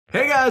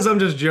Hey guys, I'm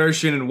just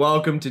Jershin and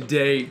welcome to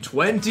day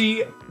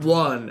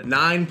 21,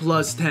 9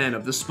 plus 10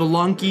 of the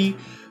Spelunky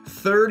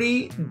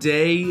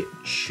 30-day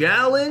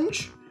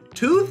challenge.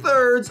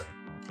 2/3,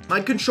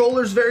 my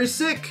controller's very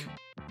sick.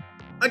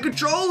 My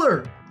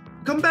controller,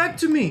 come back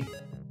to me.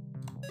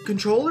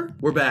 Controller,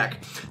 we're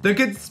back. The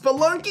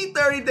Spelunky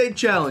 30-day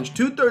challenge,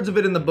 2/3 of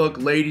it in the book,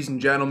 ladies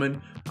and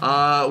gentlemen.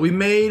 We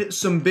made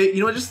some big,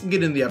 just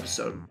get in the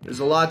episode. There's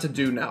a lot to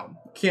do now.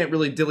 Can't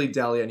really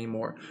dilly-dally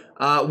anymore.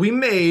 We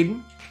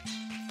made...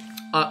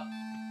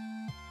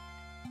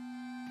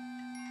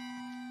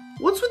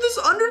 What's with this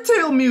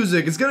Undertale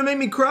music? It's gonna make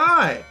me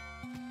cry.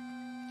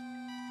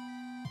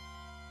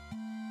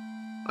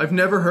 I've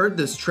never heard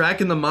this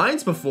track in the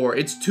mines before.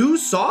 It's too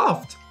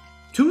soft,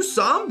 too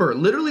somber.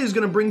 Literally is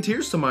gonna bring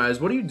tears to my eyes.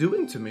 What are you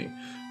doing to me?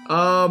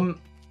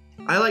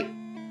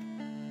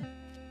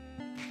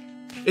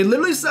 It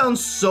literally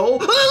sounds so...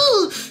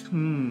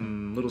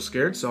 little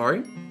scared,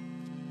 sorry.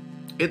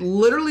 It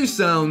literally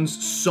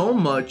sounds so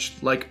much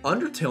like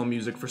Undertale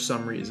music for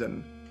some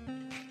reason.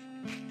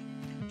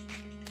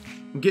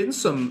 I'm getting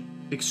some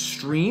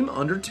extreme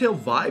Undertale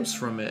vibes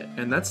from it,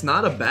 and that's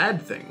not a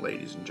bad thing,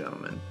 ladies and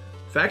gentlemen.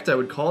 In fact, I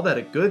would call that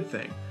a good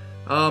thing.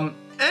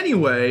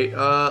 Anyway,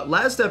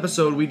 last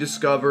episode we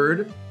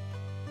discovered...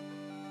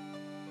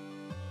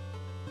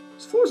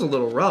 This floor's a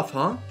little rough,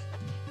 huh?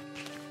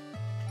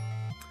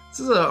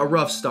 This is a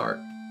rough start.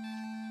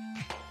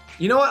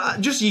 You know what?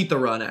 Just eat the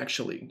run,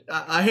 actually.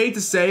 I hate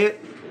to say it.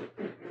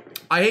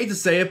 I hate to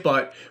say it,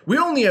 but we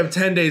only have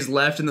 10 days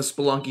left in the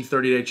Spelunky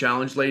 30-day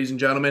challenge, ladies and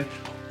gentlemen.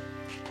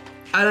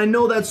 And I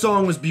know that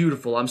song was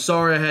beautiful. I'm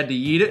sorry I had to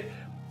eat it.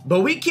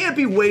 But we can't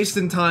be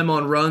wasting time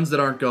on runs that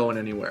aren't going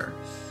anywhere.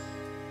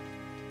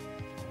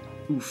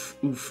 Oof,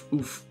 oof,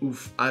 oof,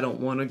 oof. I don't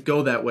want to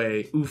go that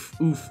way. Oof,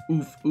 oof,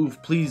 oof,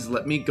 oof. Please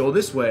let me go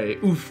this way.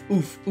 Oof,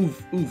 oof,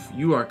 oof, oof.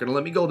 You aren't gonna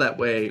let me go that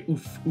way.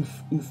 Oof,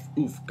 oof, oof,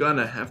 oof.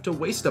 Gonna have to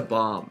waste a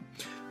bomb.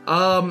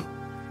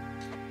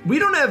 We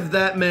don't have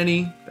that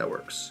many... That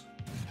works.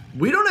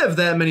 We don't have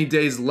that many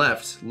days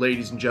left,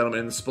 ladies and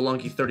gentlemen, in the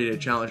Spelunky 30-day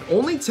challenge.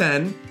 Only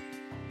 10.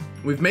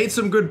 We've made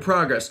some good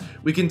progress.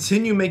 We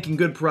continue making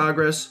good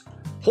progress.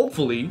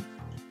 Hopefully,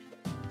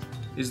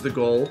 is the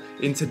goal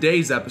in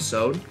today's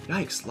episode.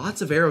 Yikes,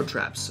 lots of arrow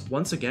traps,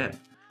 once again.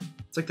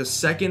 It's like the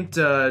second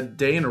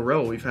day in a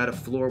row we've had a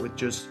floor with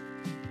just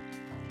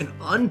an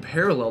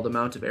unparalleled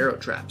amount of arrow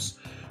traps.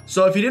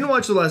 So if you didn't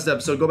watch the last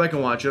episode, go back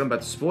and watch it. I'm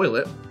about to spoil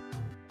it.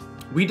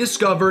 We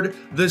discovered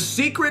the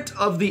secret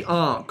of the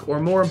Ankh, or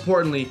more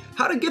importantly,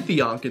 how to get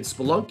the Ankh in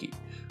Spelunky.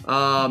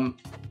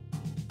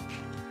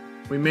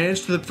 We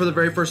managed to, for the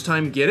very first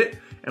time, get it,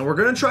 and we're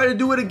gonna try to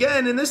do it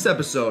again in this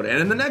episode, and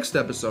in the next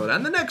episode,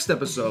 and the next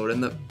episode,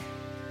 and the...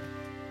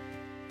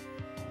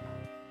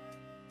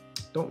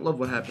 Don't love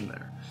what happened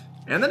there.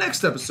 And the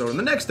next episode, and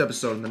the next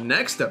episode, and the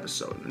next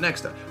episode, and the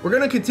next... We're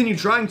gonna continue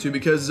trying to,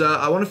 because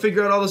I want to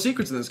figure out all the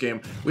secrets in this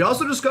game. We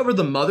also discovered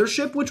the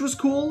mothership, which was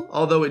cool,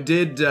 although it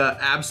did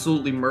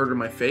absolutely murder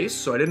my face,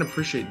 so I didn't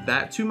appreciate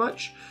that too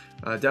much.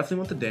 Definitely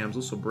want the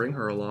damsel, so bring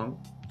her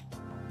along.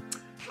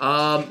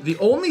 The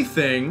only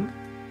thing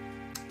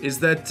is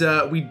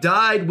that we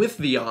died with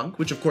the Ankh,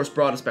 which of course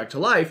brought us back to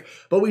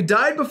life, but we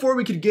died before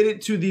we could get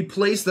it to the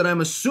place that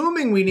I'm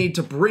assuming we need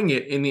to bring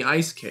it in the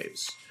ice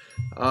caves.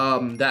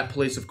 That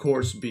place, of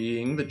course,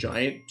 being the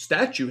giant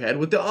statue head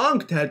with the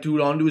Ankh tattooed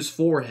onto his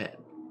forehead.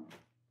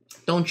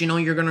 Don't you know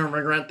you're gonna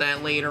regret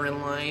that later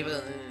in life?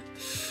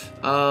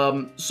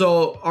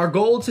 So our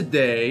goal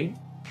today,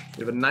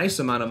 we have a nice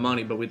amount of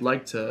money, but we'd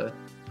like to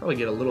probably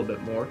get a little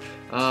bit more.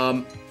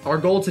 Our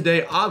goal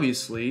today,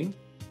 obviously...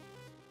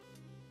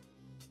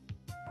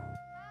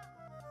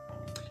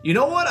 You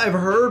know what? I've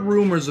heard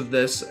rumors of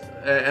this,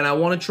 and I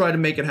want to try to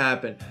make it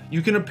happen.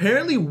 You can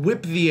apparently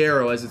whip the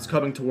arrow as it's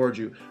coming towards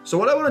you. So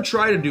what I want to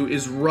try to do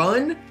is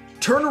run,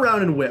 turn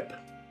around, and whip.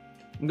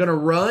 I'm gonna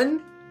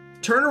run,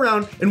 turn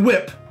around, and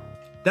whip.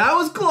 That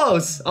was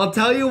close. I'll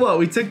tell you what,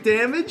 we took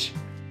damage.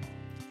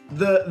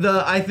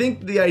 I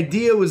think the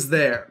idea was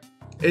there.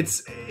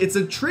 It's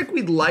a trick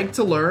we'd like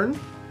to learn.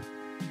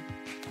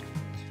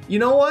 You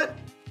know what?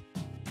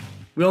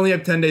 We only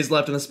have 10 days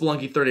left in the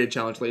Spelunky 30-day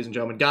challenge, ladies and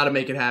gentlemen. Gotta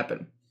make it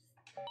happen.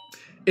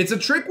 It's a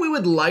trick we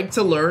would like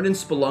to learn in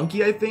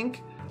Spelunky, I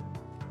think.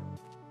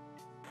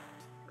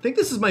 I think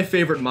this is my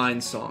favorite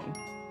Mines song.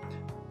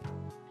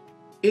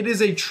 It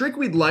is a trick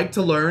we'd like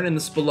to learn in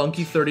the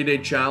Spelunky 30-day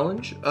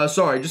challenge.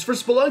 Sorry, just for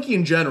Spelunky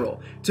in general.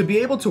 To be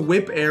able to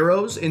whip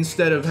arrows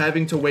instead of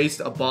having to waste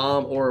a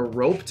bomb or a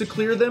rope to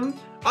clear them.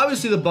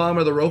 Obviously, the bomb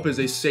or the rope is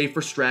a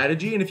safer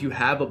strategy, and if you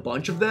have a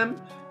bunch of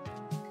them,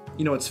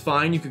 you know, it's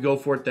fine, you could go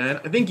for it then.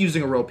 I think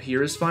using a rope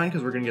here is fine,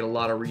 because we're gonna get a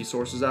lot of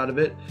resources out of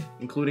it,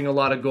 including a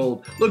lot of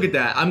gold. Look at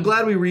that, I'm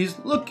glad we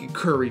look at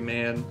Curry,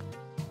 man.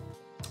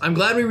 I'm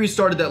glad we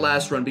restarted that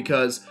last run,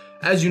 because,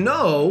 as you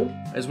know,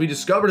 as we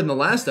discovered in the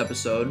last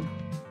episode,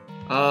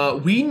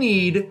 we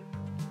need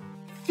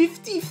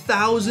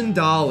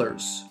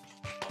 $50,000,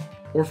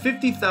 or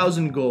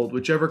 50,000 gold,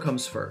 whichever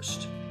comes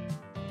first.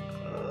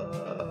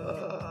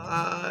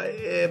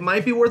 it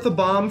might be worth a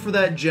bomb for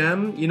that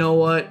gem. You know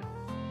what?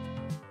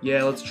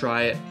 Yeah, let's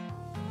try it.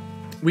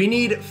 We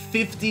need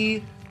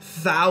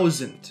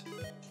 50,000,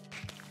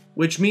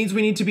 which means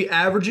we need to be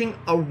averaging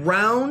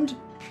around,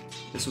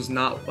 this was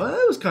not, well,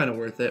 it was kind of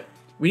worth it.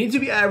 We need to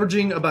be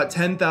averaging about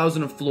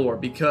 10,000 a floor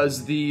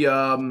because the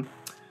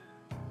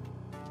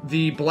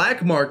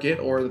black market,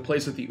 or the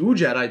place that the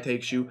Ujadai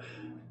takes you,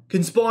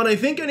 can spawn, I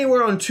think,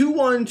 anywhere on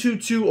 2-1,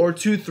 2-2, or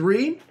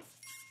 2-3.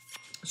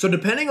 So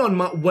depending on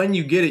when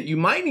you get it, you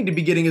might need to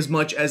be getting as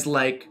much as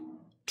like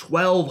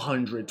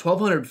 1,200,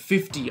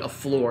 1,250 a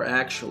floor,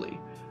 actually,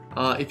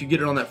 if you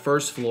get it on that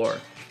first floor.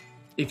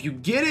 If you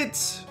get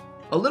it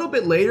a little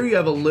bit later, you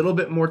have a little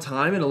bit more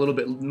time and a little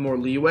bit more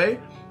leeway.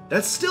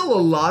 That's still a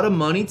lot of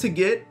money to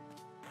get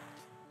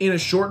in a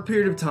short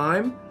period of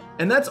time,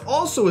 and that's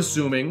also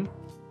assuming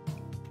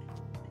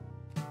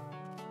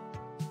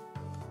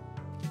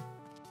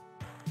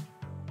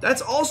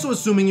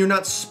you're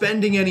not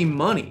spending any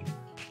money.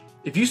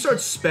 If you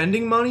start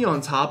spending money on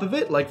top of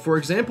it, like for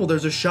example,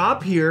 there's a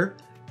shop here,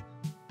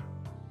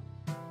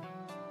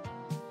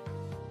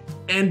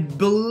 and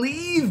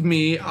believe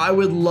me, I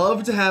would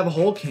love to have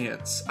Hulk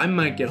hands. I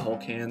might get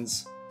Hulk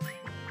hands.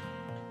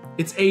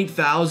 It's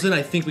 8,000.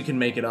 I think we can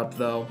make it up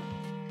though.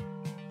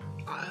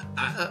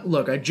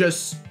 Look, I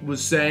just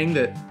was saying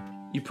that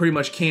you pretty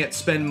much can't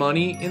spend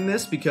money in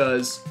this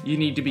because you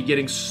need to be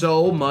getting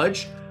so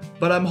much.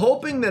 But I'm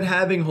hoping that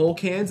having Hulk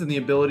hands and the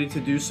ability to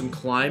do some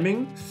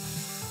climbing,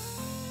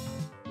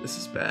 this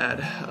is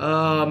bad,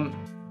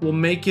 will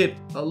make it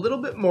a little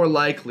bit more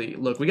likely.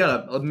 Look, we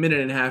got a minute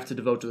and a half to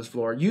devote to this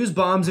floor. Use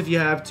bombs if you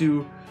have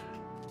to.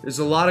 There's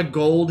a lot of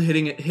gold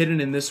hidden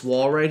in this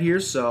wall right here,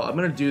 so I'm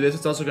gonna do this.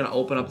 It's also gonna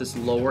open up this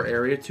lower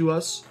area to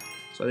us,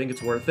 so I think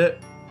it's worth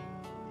it.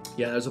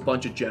 Yeah, there's a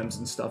bunch of gems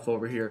and stuff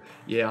over here.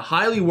 Yeah,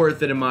 highly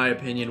worth it in my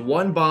opinion.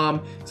 One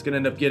bomb is gonna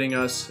end up getting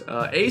us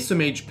A, some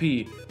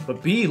HP,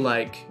 but B,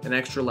 like an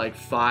extra like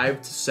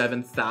 5,000 to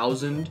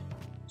 7,000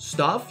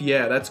 stuff.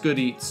 Yeah, that's good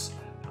eats.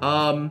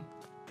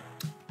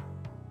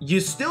 You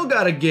still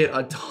gotta get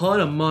a ton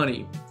of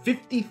money,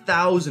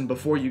 50,000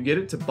 before you get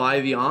it to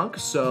buy the Ankh.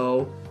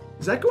 So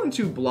is that going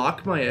to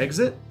block my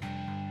exit?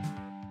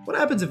 What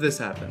happens if this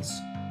happens?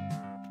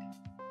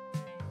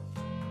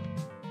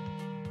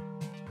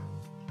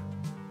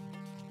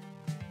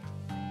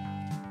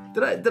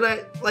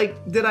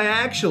 Did I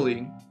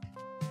actually,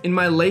 in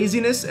my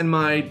laziness and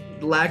my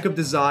lack of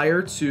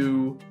desire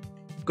to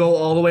go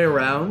all the way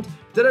around,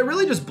 did I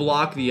really just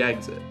block the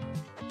exit?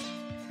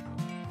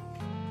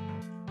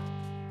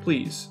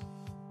 Please.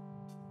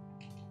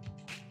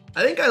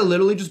 I think I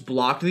literally just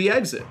blocked the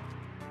exit,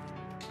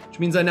 which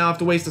means I now have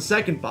to waste a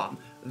second bomb.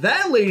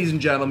 That, ladies and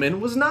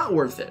gentlemen, was not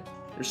worth it.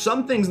 There's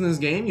some things in this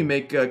game, you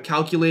make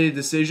calculated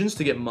decisions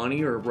to get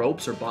money or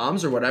ropes or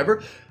bombs or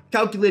whatever.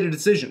 Calculated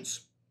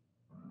decisions.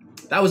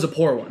 That was a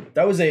poor one.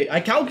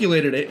 I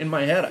calculated it in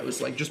my head. I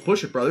was like, just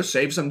push it, brother,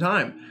 save some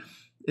time.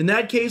 In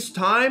that case,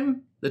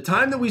 the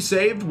time that we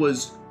saved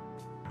was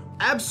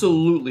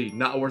absolutely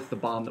not worth the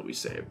bomb that we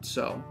saved.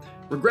 So,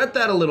 regret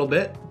that a little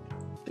bit.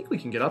 I think we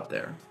can get up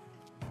there.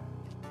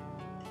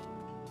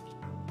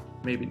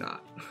 Maybe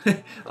not.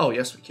 Oh,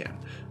 yes we can.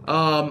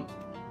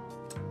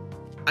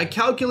 I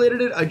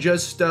calculated it. I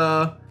just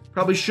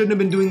probably shouldn't have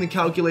been doing the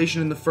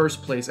calculation in the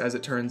first place, as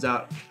it turns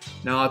out.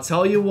 Now, I'll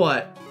tell you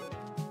what.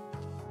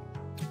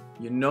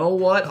 You know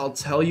what? I'll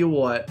tell you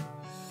what.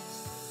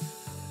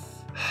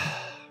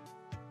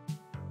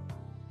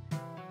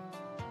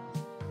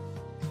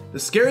 The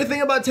scary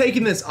thing about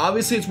taking this,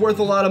 obviously it's worth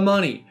a lot of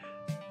money.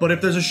 But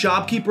if there's a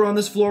shopkeeper on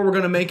this floor, we're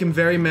gonna make him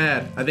very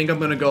mad. I think I'm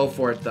gonna go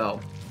for it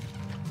though.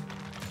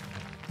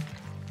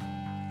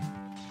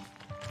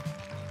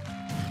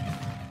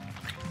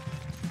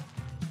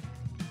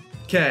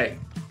 Okay.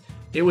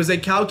 It was a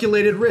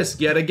calculated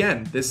risk yet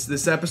again.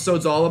 This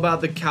episode's all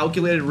about the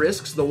calculated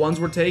risks, the ones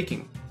we're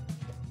taking.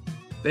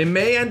 They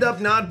may end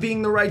up not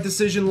being the right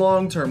decision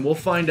long term. We'll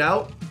find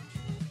out.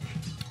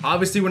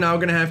 Obviously, we're now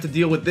going to have to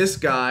deal with this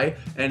guy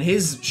and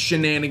his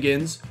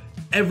shenanigans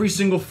every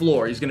single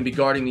floor. He's going to be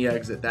guarding the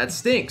exit. That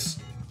stinks.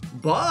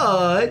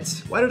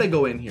 But why did I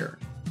go in here?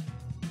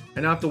 I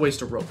now have to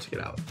waste a rope to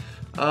get out.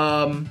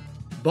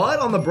 But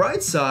on the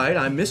bright side,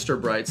 I'm Mr.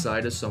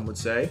 Brightside, as some would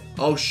say.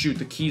 Oh shoot,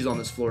 the key's on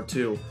this floor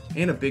too.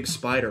 And a big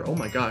spider. Oh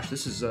my gosh,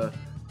 this is a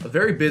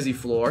very busy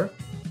floor,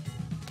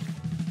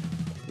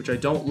 which I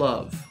don't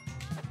love.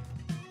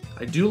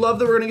 I do love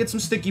that we're gonna get some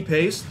sticky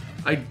paste.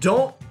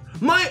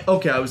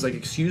 Okay, I was like,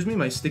 excuse me,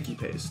 my sticky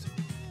paste.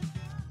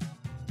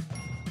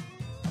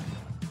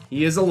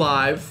 He is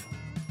alive.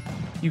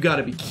 You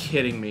gotta be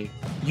kidding me.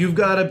 You've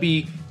gotta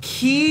be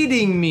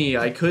kidding me,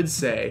 I could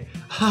say.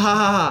 Ha ha ha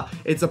ha,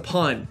 it's a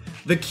pun.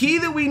 The key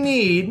that we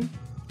need,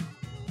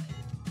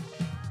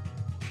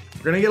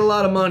 we're gonna get a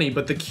lot of money,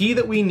 but the key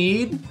that we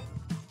need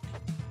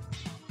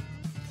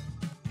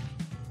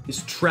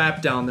is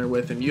trapped down there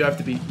with him. You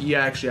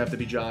actually have to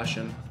be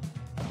joshing.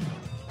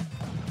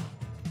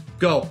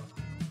 Go.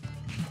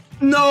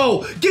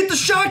 No! Get the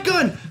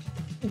shotgun!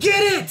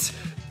 Get it!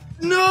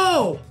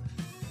 No!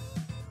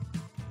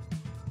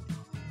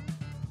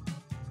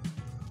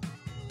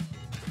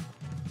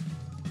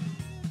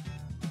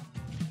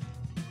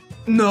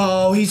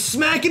 No, he's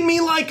smacking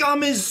me like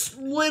I'm his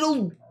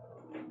little...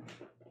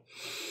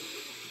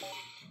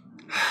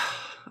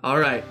 All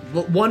right,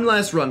 one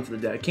last run for the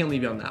day. I can't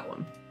leave you on that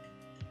one.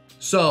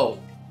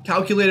 So,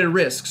 calculated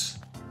risks.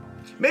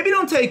 Maybe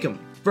don't take them,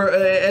 for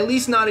at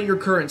least not at your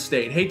current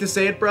state. Hate to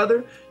say it,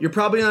 brother. You're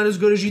probably not as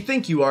good as you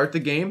think you are at the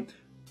game.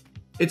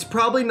 It's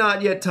probably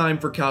not yet time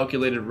for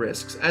calculated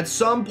risks. At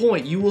some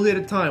point, you will hit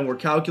a time where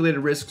calculated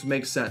risks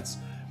make sense.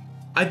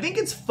 I think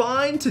it's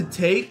fine to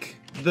take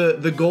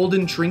the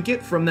golden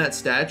trinket from that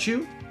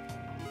statue.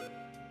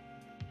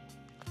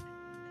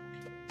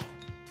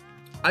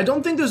 I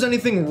don't think there's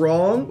anything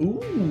wrong.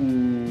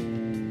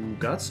 Ooh,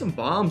 got some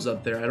bombs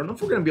up there. I don't know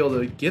if we're gonna be able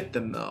to get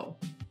them though.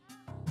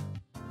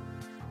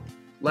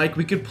 Like,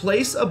 we could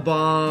place a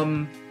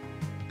bomb.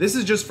 This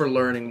is just for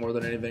learning more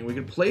than anything. We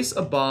could place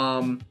a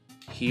bomb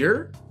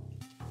here,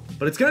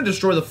 but it's gonna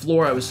destroy the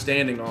floor I was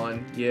standing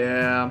on.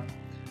 Yeah.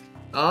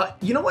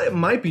 You know what? It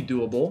might be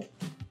doable.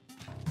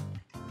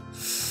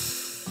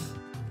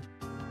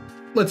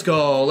 Let's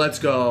go, let's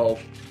go.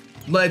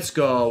 Let's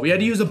go. We had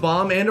to use a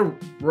bomb and a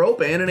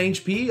rope and an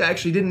HP. I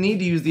actually didn't need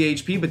to use the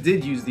HP, but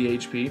did use the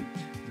HP.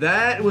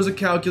 That was a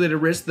calculated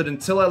risk that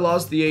until I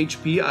lost the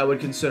HP, I would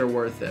consider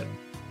worth it.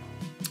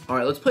 All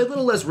right, let's play a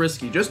little less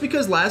risky. Just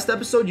because last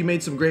episode you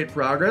made some great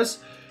progress,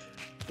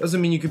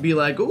 doesn't mean you could be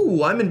like,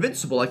 ooh, I'm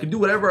invincible. I can do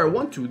whatever I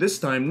want to this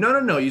time. No,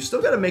 no, no. You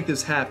still got to make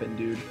this happen,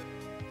 dude.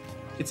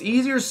 It's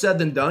easier said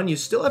than done. You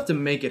still have to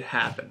make it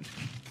happen.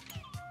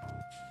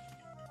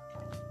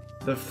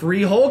 The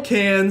free hole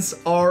cans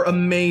are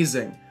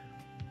amazing.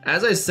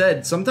 As I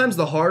said, sometimes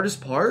the hardest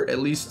part, at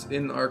least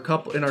in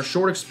our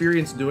short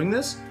experience doing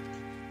this,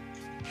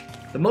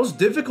 the most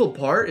difficult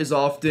part is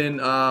often,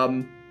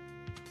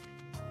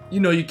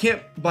 you know, you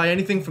can't buy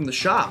anything from the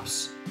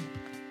shops.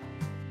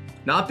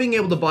 Not being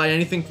able to buy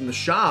anything from the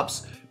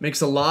shops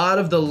makes a lot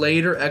of the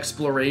later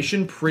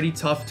exploration pretty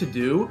tough to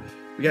do.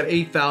 We got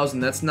 8,000.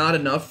 That's not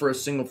enough for a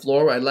single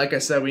floor. Like I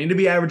said, we need to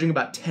be averaging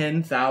about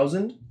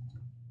 10,000.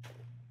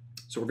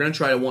 So we're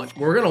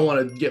gonna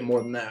want to get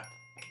more than that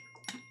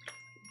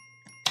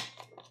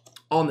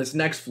on this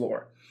next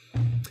floor.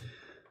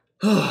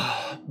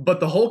 But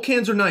the whole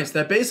cans are nice.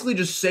 That basically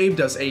just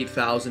saved us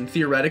 8,000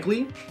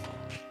 theoretically.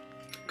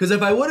 Because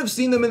if I would have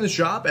seen them in the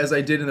shop as I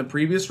did in the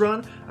previous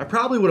run, I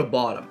probably would have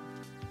bought them.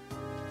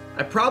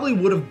 I probably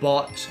would have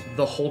bought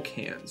the whole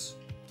cans.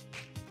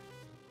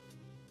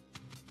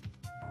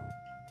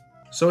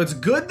 So it's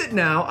good that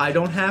now I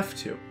don't have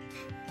to.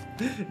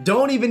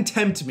 Don't even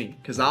tempt me,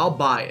 because I'll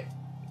buy it.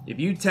 If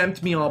you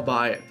tempt me, I'll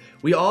buy it.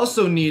 We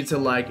also need to,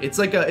 like, it's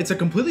a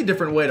completely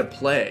different way to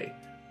play.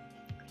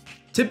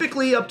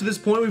 Typically, up to this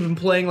point, we've been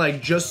playing, like,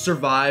 just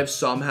survive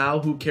somehow.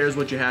 Who cares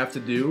what you have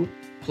to do?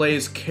 Play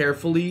as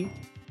carefully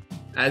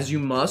as you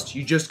must.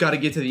 You just got to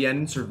get to the end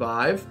and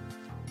survive.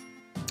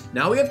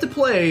 Now we have to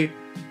play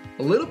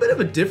a little bit of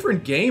a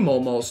different game,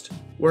 almost,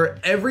 where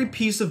every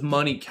piece of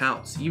money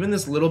counts. Even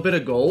this little bit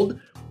of gold.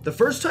 The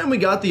first time we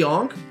got the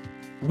Ankh,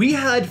 we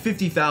had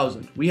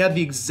 50,000. We had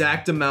the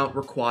exact amount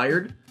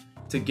required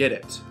to get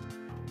it.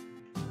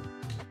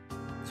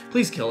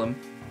 Please kill him.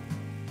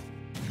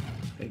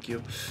 Thank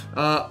you.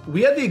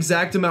 We had the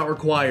exact amount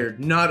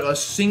required, not a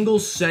single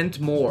cent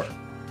more.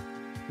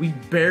 We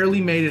barely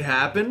made it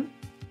happen.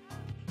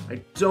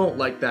 I don't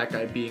like that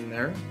guy being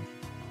there.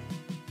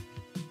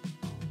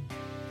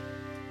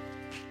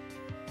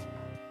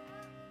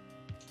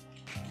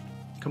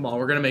 Come on,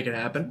 we're gonna make it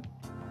happen.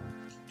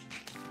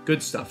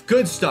 Good stuff,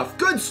 good stuff,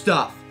 good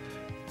stuff!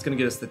 It's gonna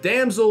get us the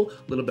damsel,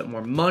 a little bit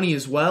more money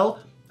as well.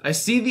 I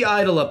see the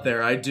idol up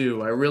there, I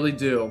do, I really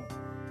do.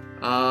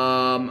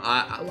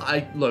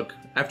 Look,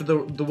 after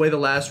the way the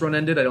last run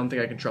ended, I don't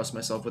think I can trust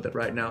myself with it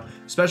right now.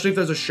 Especially if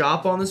there's a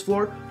shop on this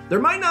floor. There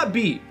might not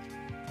be.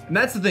 And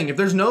that's the thing, if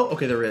there's no,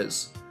 okay, there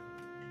is.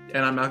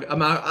 And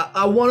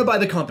I wanna buy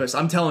the compass,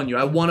 I'm telling you,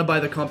 I wanna buy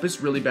the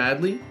compass really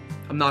badly.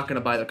 I'm not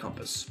gonna buy the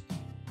compass.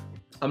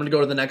 I'm gonna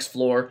go to the next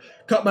floor,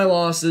 cut my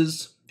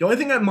losses. The only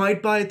thing I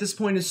might buy at this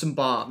point is some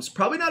bombs.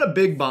 Probably not a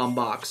big bomb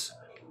box.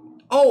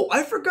 Oh,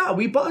 I forgot.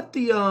 We bought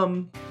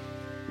the,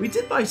 we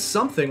did buy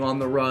something on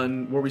the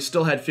run where we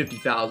still had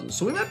 50,000.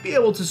 So we might be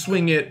able to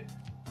swing it,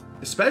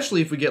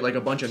 especially if we get like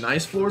a bunch of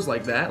nice floors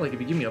like that. Like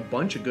if you give me a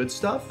bunch of good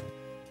stuff,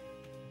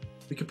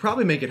 we could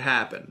probably make it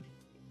happen.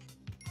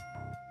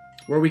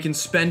 Where we can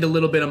spend a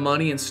little bit of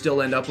money and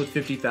still end up with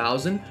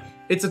 50,000.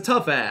 It's a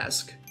tough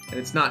ask, and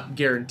it's not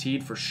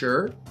guaranteed for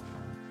sure.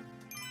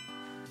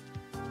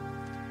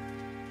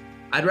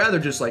 I'd rather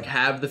just like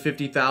have the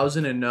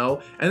 50,000 and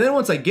know. And then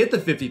once I get the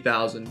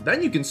 50,000,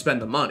 then you can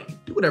spend the money.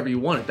 Do whatever you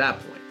want at that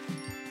point.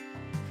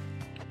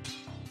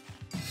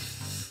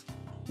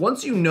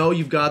 Once you know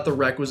you've got the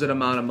requisite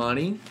amount of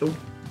money,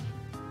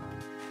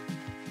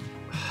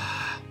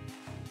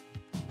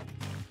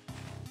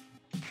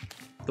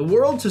 the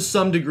world to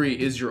some degree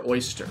is your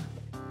oyster.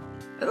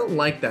 I don't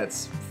like that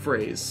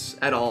phrase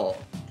at all.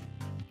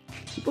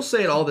 People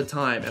say it all the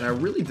time, and I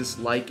really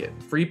dislike it.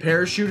 Free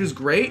parachute is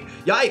great.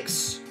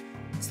 Yikes!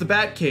 It's the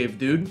Bat Cave,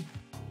 dude.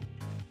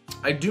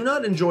 I do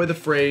not enjoy the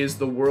phrase,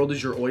 the world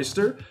is your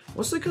oyster,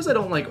 mostly because I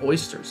don't like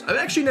oysters. I've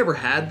actually never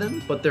had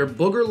them, but their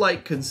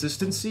booger-like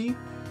consistency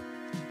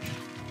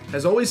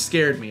has always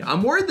scared me.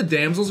 I'm worried the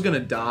damsel's gonna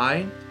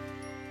die.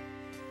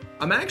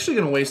 I'm actually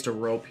gonna waste a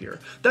rope here.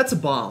 That's a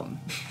bomb.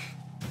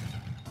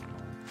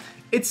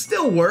 It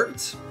still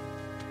worked,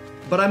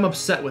 but I'm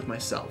upset with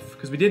myself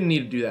because we didn't need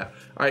to do that.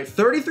 All right,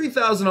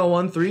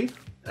 33,013.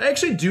 I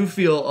actually do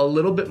feel a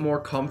little bit more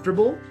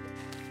comfortable.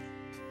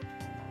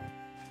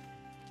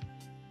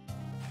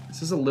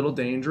 This is a little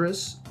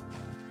dangerous.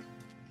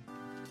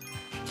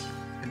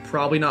 And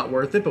probably not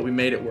worth it, but we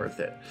made it worth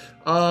it.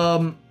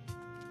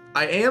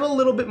 I am a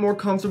little bit more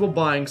comfortable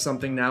buying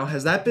something now.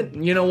 Has that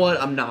been... You know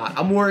what? I'm not.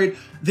 I'm worried.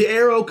 The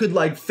arrow could,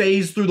 like,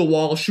 phase through the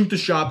wall, shoot the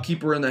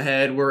shopkeeper in the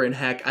head. We're in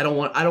heck. I don't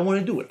want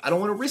to do it. I don't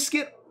want to risk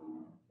it.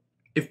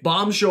 If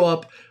bombs show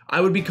up,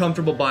 I would be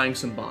comfortable buying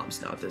some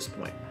bombs now at this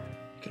point.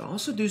 You could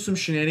also do some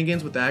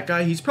shenanigans with that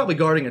guy. He's probably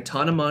guarding a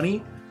ton of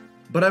money.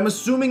 But I'm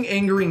assuming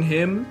angering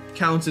him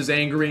counts as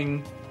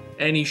angering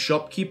any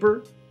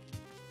shopkeeper.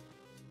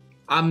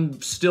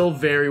 I'm still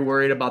very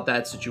worried about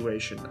that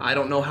situation. I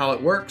don't know how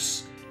it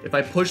works. If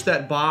I push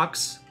that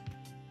box...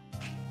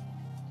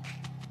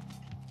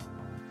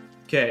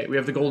 Okay, we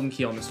have the golden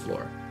key on this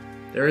floor.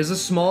 There is a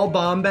small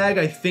bomb bag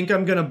I think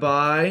I'm gonna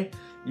buy.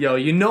 Yo,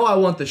 you know I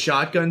want the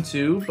shotgun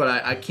too, but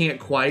I can't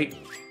quite...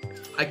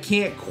 I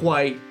can't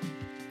quite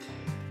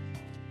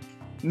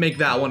make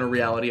that one a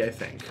reality, I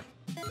think.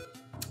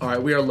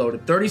 Alright, we are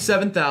loaded.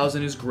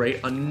 37,000 is great.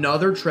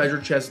 Another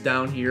treasure chest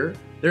down here.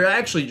 They're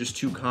actually just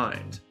too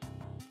kind.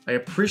 I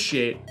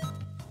appreciate...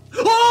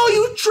 Oh,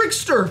 you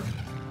trickster!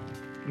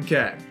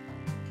 Okay.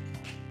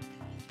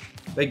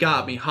 They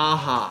got me. Ha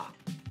ha.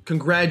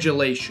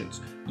 Congratulations.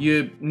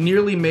 You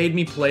nearly made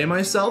me play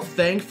myself,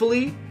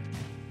 thankfully.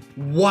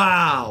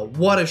 Wow,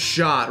 what a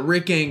shot.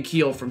 Rick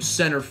Ankiel from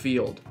center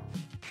field.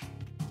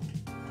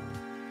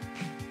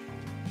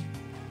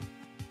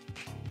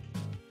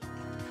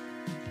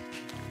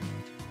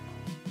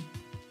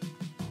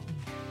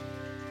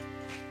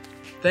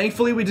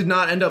 Thankfully, we did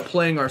not end up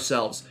playing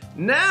ourselves.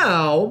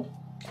 Now,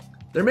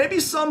 there may be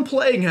some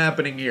playing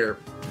happening here.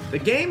 The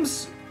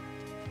game's,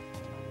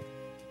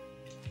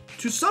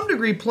 to some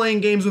degree, playing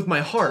games with my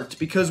heart,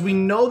 because we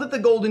know that the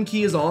golden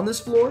key is on this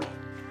floor.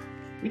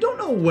 We don't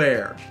know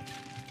where.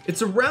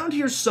 It's around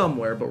here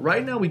somewhere, but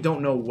right now we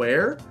don't know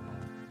where.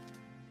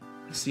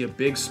 I see a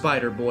big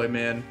spider boy,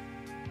 man.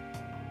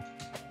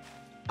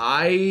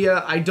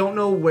 I don't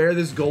know where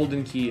this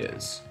golden key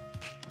is.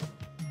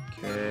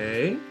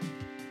 Okay.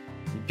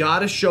 You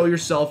gotta show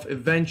yourself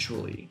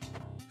eventually,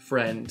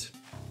 friend.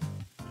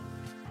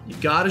 You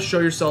gotta show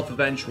yourself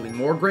eventually.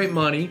 More great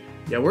money.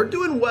 Yeah, we're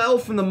doing well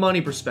from the money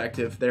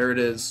perspective. There it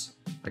is.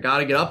 I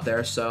gotta get up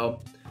there,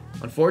 so...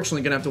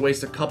 Unfortunately, gonna have to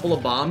waste a couple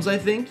of bombs, I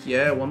think.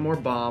 Yeah, one more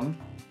bomb.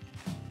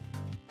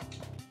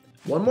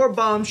 One more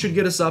bomb should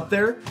get us up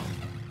there.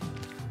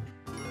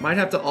 Might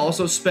have to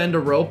also spend a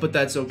rope, but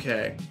that's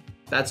okay.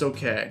 That's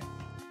okay.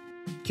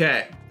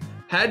 Okay.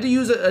 Had to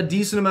use a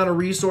decent amount of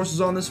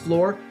resources on this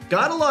floor.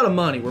 Got a lot of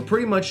money. We're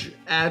pretty much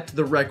at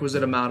the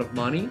requisite amount of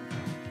money.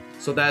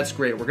 So that's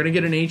great. We're gonna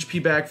get an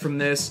HP back from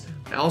this.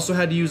 I also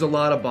had to use a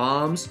lot of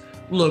bombs.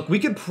 Look, we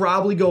could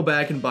probably go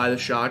back and buy the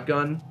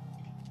shotgun.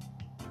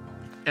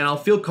 And I'll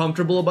feel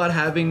comfortable about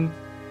having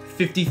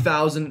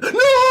 50,000.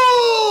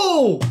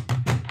 No!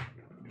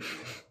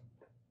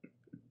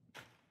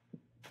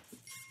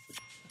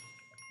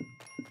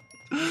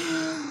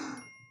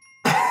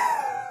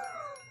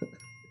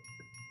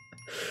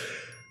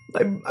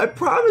 I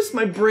promise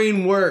my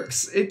brain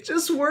works. It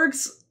just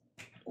works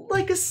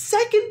like a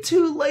second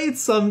too late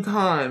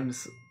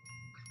sometimes.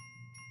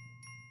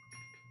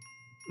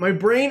 My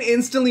brain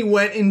instantly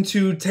went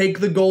into take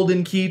the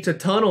golden key to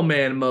tunnel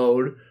man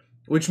mode,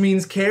 which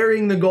means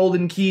carrying the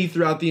golden key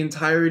throughout the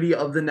entirety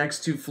of the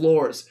next two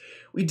floors.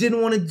 We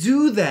didn't want to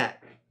do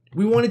that.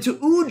 We wanted to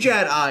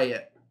Oojat-eye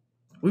it.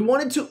 We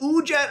wanted to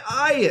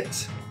Oojat-eye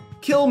it.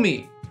 Kill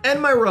me.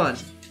 End my run.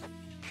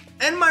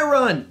 End my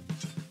run.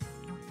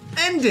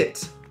 End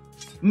it.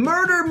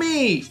 Murder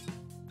me.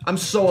 I'm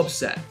so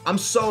upset. I'm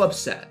so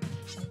upset.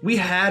 We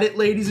had it,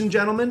 ladies and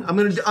gentlemen. I'm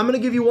gonna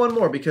give you one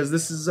more because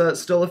this is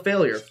still a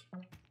failure.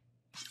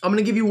 I'm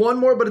gonna give you one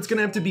more, but it's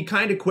gonna have to be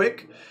kind of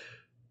quick.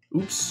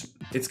 Oops.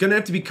 It's gonna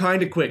have to be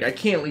kind of quick. I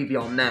can't leave you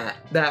on that.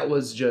 That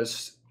was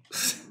just...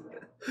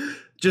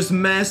 just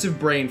massive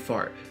brain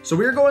fart. So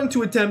we're going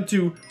to attempt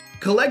to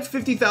collect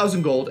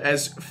 50,000 gold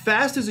as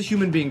fast as a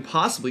human being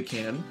possibly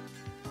can.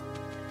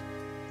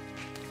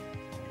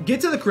 Get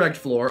to the correct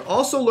floor.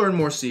 Also learn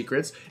more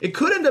secrets. It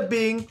could end up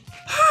being...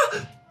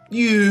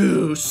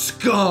 You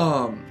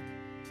scum!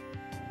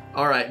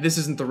 Alright, this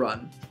isn't the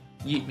run.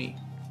 Yeet me.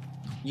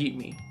 Yeet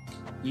me.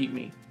 Yeet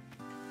me.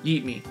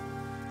 Yeet me.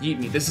 Yeet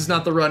me. This is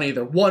not the run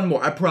either. One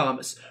more, I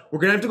promise. We're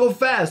gonna have to go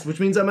fast, which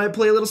means I might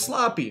play a little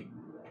sloppy.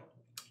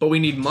 But we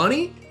need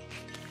money.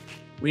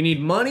 We need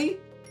money.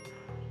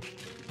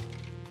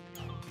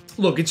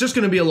 Look, it's just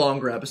gonna be a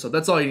longer episode.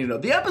 That's all you need to know.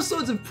 The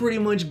episodes have pretty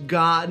much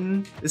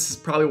gotten... This is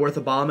probably worth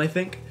a bomb, I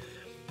think.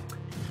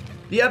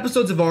 The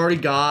episodes have already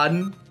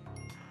gotten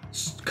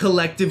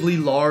collectively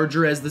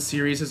larger as the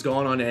series has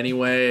gone on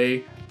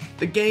anyway.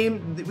 The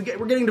game,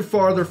 we're getting to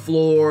farther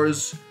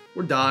floors.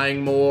 We're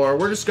dying more.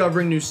 We're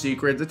discovering new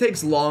secrets. It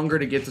takes longer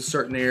to get to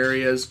certain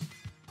areas.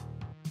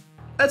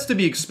 That's to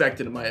be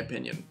expected, in my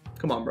opinion.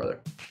 Come on, brother.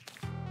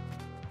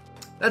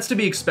 That's to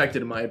be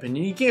expected, in my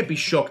opinion. You can't be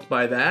shocked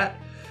by that.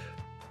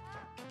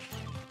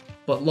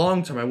 But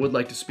long term, I would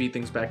like to speed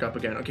things back up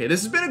again. Okay,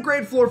 this has been a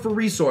great floor for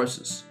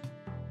resources.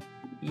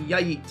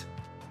 Yeet.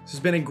 This has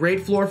been a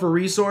great floor for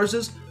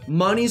resources.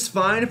 Money's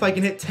fine. If I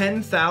can hit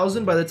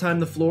 10,000 by the time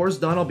the floor is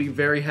done, I'll be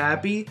very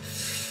happy.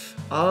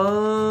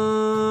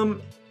 I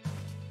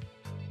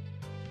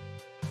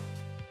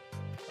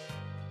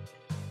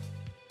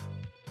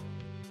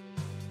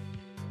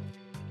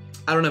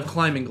don't have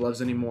climbing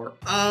gloves anymore.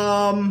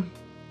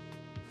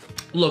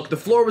 Look, the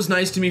floor was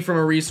nice to me from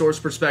a resource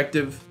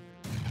perspective,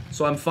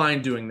 so I'm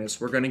fine doing this.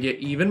 We're gonna get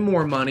even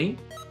more money,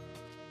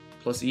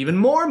 plus even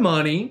more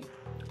money,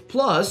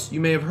 plus, you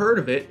may have heard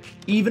of it,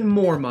 even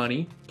more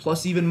money,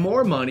 plus even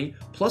more money,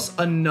 plus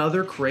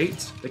another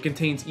crate that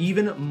contains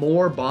even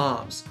more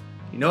bombs.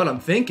 You know what I'm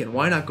thinking?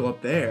 Why not go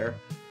up there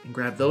and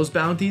grab those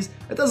bounties?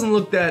 It doesn't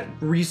look that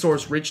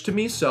resource rich to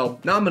me, so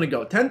now I'm gonna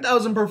go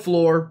 10,000 per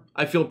floor.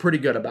 I feel pretty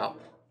good about.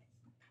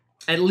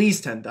 At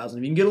least 10,000.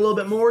 If you can get a little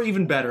bit more,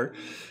 even better.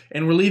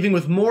 And we're leaving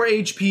with more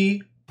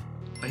HP.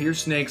 I hear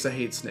snakes. I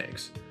hate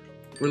snakes.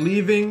 We're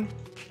leaving.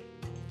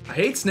 I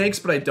hate snakes,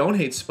 but I don't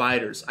hate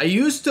spiders. I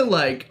used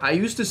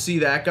to see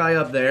that guy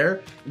up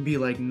there and be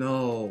like,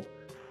 no,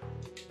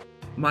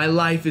 my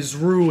life is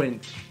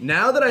ruined.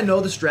 Now that I know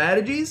the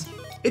strategies,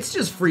 it's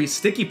just free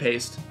sticky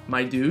paste,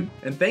 my dude.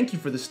 And thank you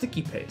for the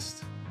sticky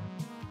paste.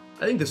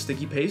 I think the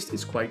sticky paste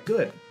is quite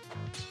good.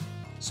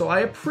 So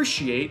I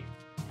appreciate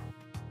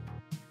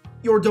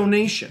your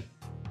donation.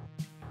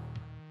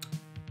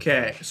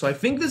 Okay, so I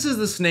think this is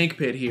the snake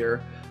pit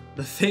here.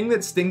 The thing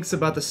that stinks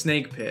about the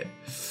snake pit.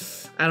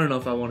 I don't know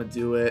if I want to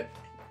do it.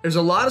 There's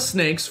a lot of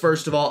snakes,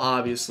 first of all,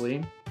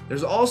 obviously.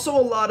 There's also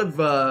a lot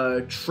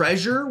of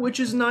treasure, which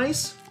is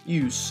nice.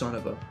 You son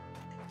of a...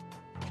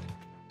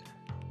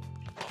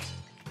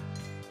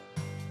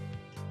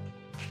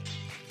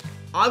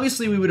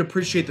 Obviously, we would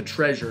appreciate the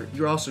treasure.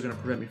 You're also going to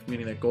prevent me from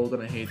getting that gold,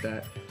 and I hate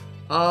that.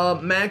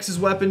 Max's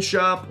weapon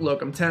shop.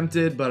 Look, I'm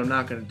tempted, but I'm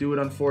not going to do it,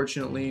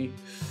 unfortunately.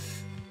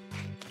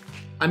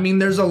 I mean,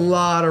 there's a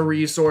lot of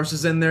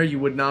resources in there. You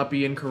would not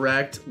be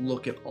incorrect.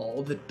 Look at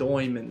all the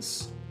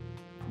diamonds.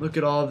 Look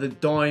at all the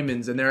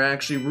diamonds, and they're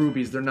actually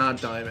rubies. They're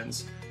not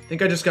diamonds. I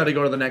think I just got to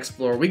go to the next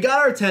floor. We got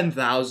our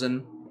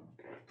 10,000.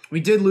 We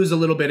did lose a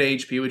little bit of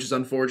HP, which is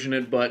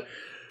unfortunate, but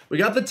we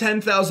got the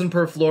 10,000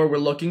 per floor we're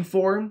looking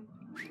for.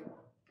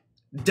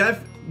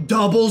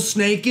 Double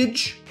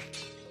snakeage?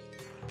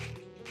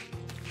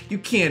 You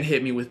can't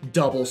hit me with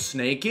double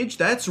snakeage.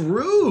 That's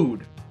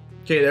rude.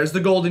 Okay, there's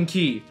the golden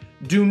key.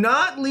 Do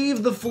not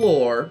leave the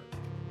floor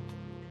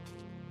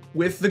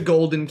with the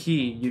golden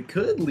key. You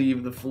could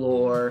leave the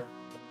floor.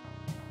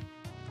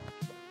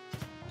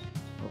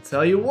 I'll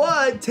tell you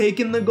what,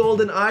 taking the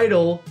golden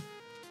idol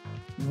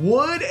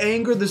would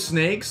anger the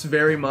snakes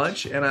very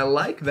much, and I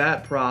like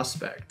that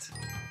prospect.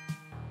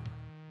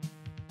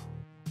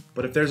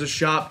 But if there's a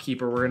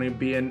shopkeeper, we're gonna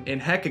be in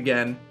heck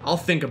again. I'll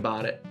think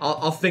about it.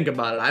 I'll think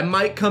about it. I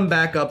might come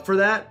back up for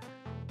that.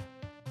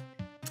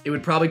 It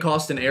would probably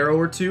cost an arrow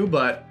or two,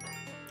 but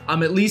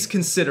I'm at least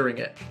considering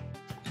it.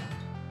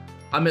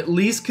 I'm at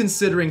least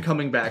considering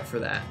coming back for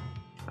that.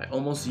 I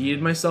almost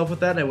yeeted myself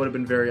with that, and I would have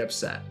been very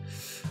upset.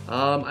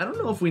 I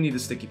don't know if we need to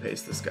sticky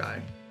paste this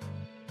guy.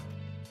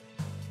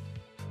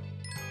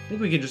 I think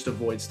we can just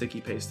avoid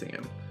sticky pasting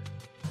him.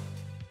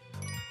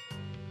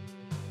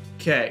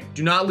 Okay,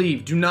 do not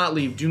leave, do not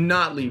leave, do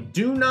not leave,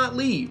 do not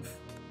leave.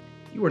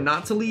 You are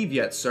not to leave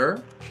yet,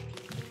 sir.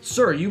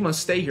 Sir, you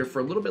must stay here for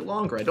a little bit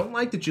longer. I don't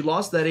like that you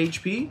lost that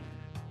HP,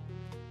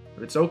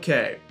 but it's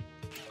okay.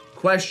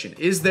 Question,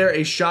 is there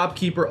a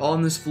shopkeeper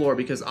on this floor?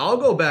 Because I'll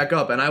go back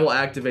up and I will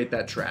activate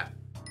that trap.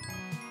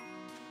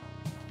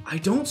 I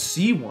don't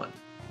see one.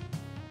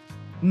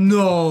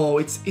 No,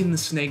 it's in the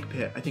snake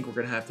pit. I think we're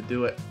gonna have to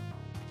do it.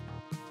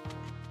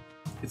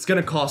 It's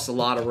gonna cost a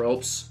lot of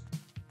ropes.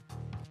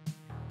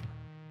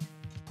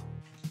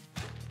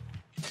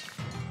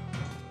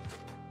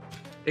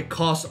 It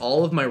costs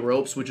all of my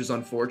ropes, which is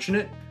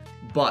unfortunate,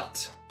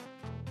 but...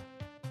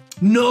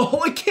 No,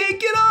 I can't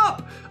get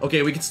up!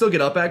 Okay, we can still get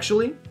up,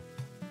 actually.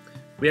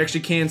 We actually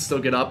can still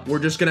get up. We're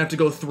just gonna have to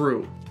go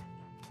through.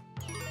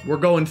 We're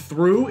going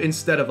through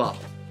instead of up.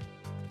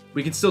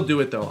 We can still do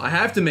it, though. I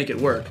have to make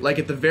it work. Like,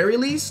 at the very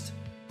least,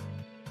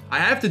 I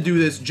have to do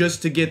this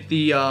just to get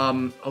the,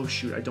 Oh,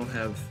 shoot, I don't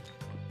have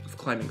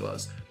climbing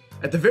gloves.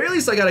 At the very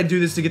least, I gotta do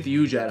this to get the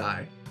Ujat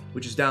Eye,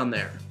 which is down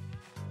there.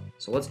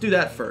 So let's do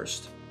that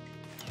first.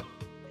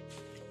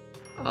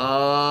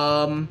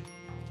 Can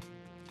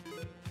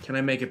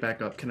I make it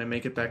back up? Can I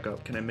make it back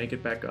up? Can I make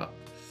it back up?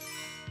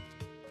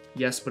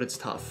 Yes, but it's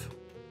tough.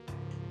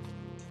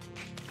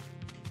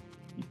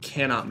 You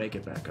cannot make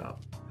it back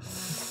up.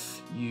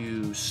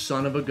 You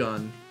son of a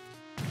gun.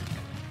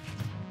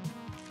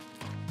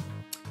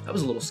 That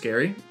was a little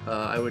scary.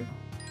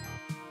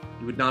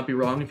 You would not be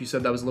wrong if you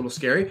said that was a little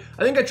scary.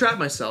 I think I trapped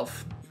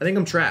myself. I think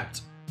I'm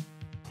trapped.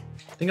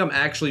 I think I'm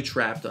actually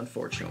trapped,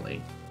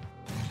 unfortunately.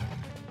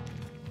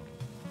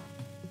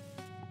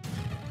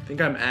 I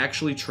think I'm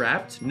actually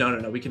trapped. No,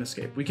 we can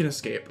escape. We can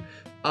escape.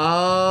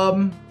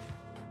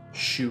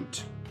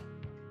 Shoot.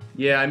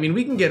 Yeah, I mean,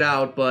 we can get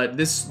out, but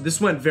this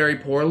went very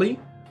poorly.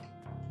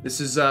 This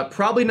is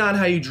probably not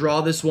how you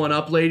draw this one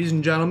up, ladies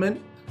and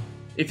gentlemen.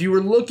 If you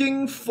were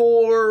looking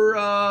for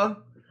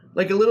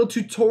like a little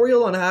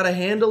tutorial on how to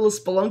handle a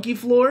Spelunky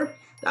floor,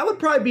 that would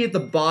probably be at the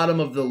bottom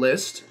of the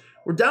list.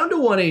 We're down to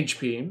 1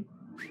 HP.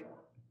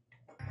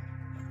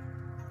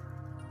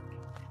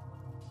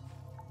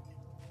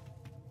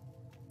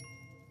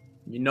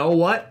 You know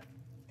what?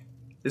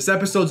 This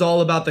episode's all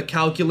about the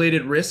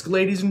calculated risk,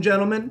 ladies and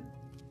gentlemen.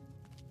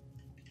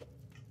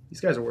 These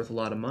guys are worth a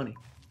lot of money.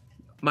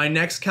 My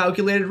next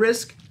calculated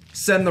risk?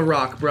 Send the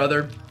rock,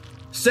 brother.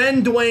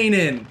 Send Dwayne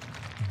in.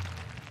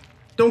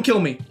 Don't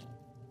kill me.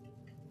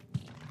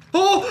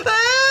 Oh!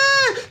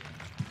 Ah!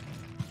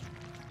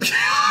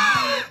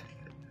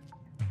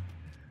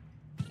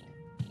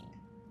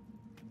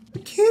 I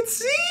can't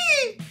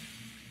see!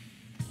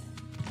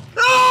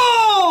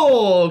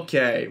 Oh!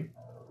 Okay.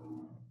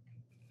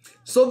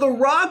 So the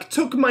rock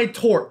took my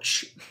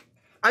torch.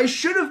 I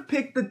should have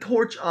picked the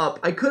torch up.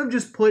 I could have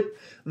just put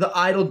the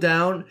idol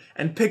down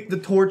and picked the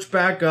torch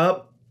back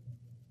up.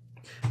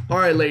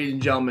 Alright, ladies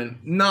and gentlemen,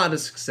 not a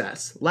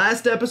success.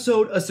 Last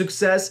episode, a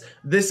success.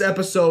 This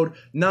episode,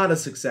 not a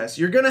success.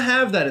 You're gonna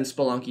have that in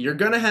Spelunky. You're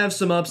gonna have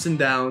some ups and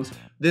downs.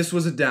 This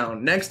was a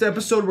down. Next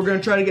episode, we're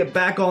gonna try to get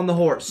back on the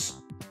horse.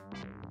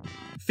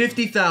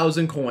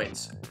 50,000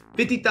 coins.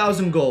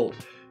 50,000 gold.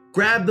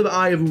 Grab the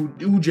Eye of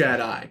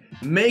Ujad.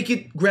 Make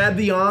it, grab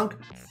the Ankh,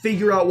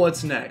 figure out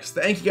what's next.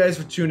 Thank you guys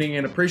for tuning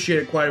in.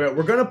 Appreciate it quite a bit.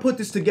 We're going to put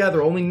this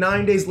together. Only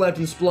 9 days left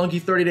in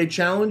Spelunky 30-day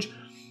challenge.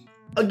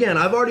 Again,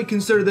 I've already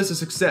considered this a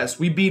success.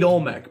 We beat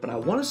Olmec, but I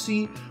want to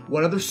see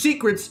what other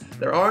secrets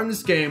there are in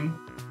this game.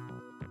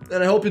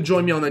 And I hope you'll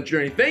join me on that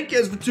journey. Thank you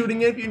guys for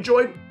tuning in. If you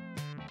enjoyed,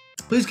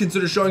 please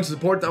consider showing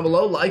support down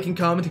below. Liking,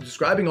 commenting,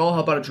 subscribing, all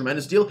help out a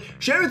tremendous deal.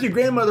 Share with your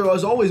grandmother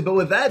as always. But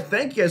with that,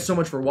 thank you guys so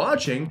much for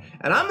watching.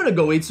 And I'm going to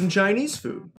go eat some Chinese food.